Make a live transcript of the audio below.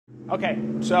Okay,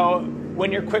 so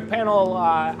when your quick panel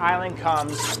island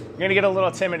comes, you're gonna get a little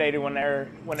intimidated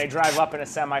when they drive up in a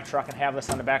semi truck and have this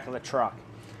on the back of the truck.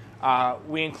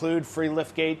 We include free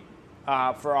lift gate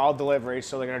for all deliveries,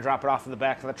 so they're gonna drop it off in the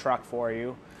back of the truck for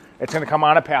you. It's gonna come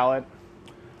on a pallet.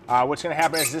 What's gonna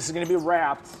happen is this is gonna be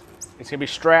wrapped. It's gonna be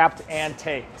strapped and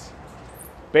taped.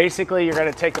 Basically, you're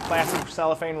gonna take the plastic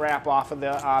cellophane wrap off of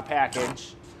the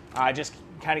package. Just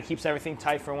kind of keeps everything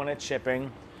tight for when it's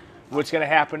shipping. What's going to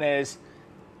happen is,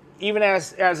 even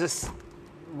as this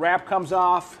wrap comes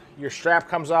off, your strap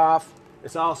comes off,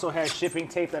 this also has shipping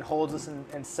tape that holds this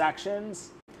in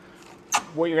sections.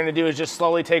 What you're going to do is just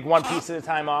slowly take one piece at a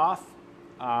time off.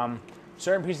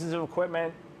 Certain pieces of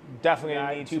equipment, definitely going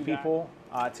to need two people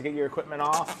to get your equipment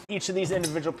off. Each of these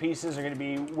individual pieces are going to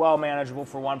be well manageable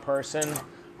for one person.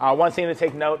 One thing to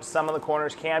take note, some of the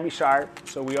corners can be sharp,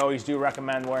 so we always do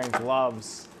recommend wearing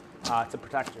gloves to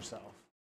protect yourself.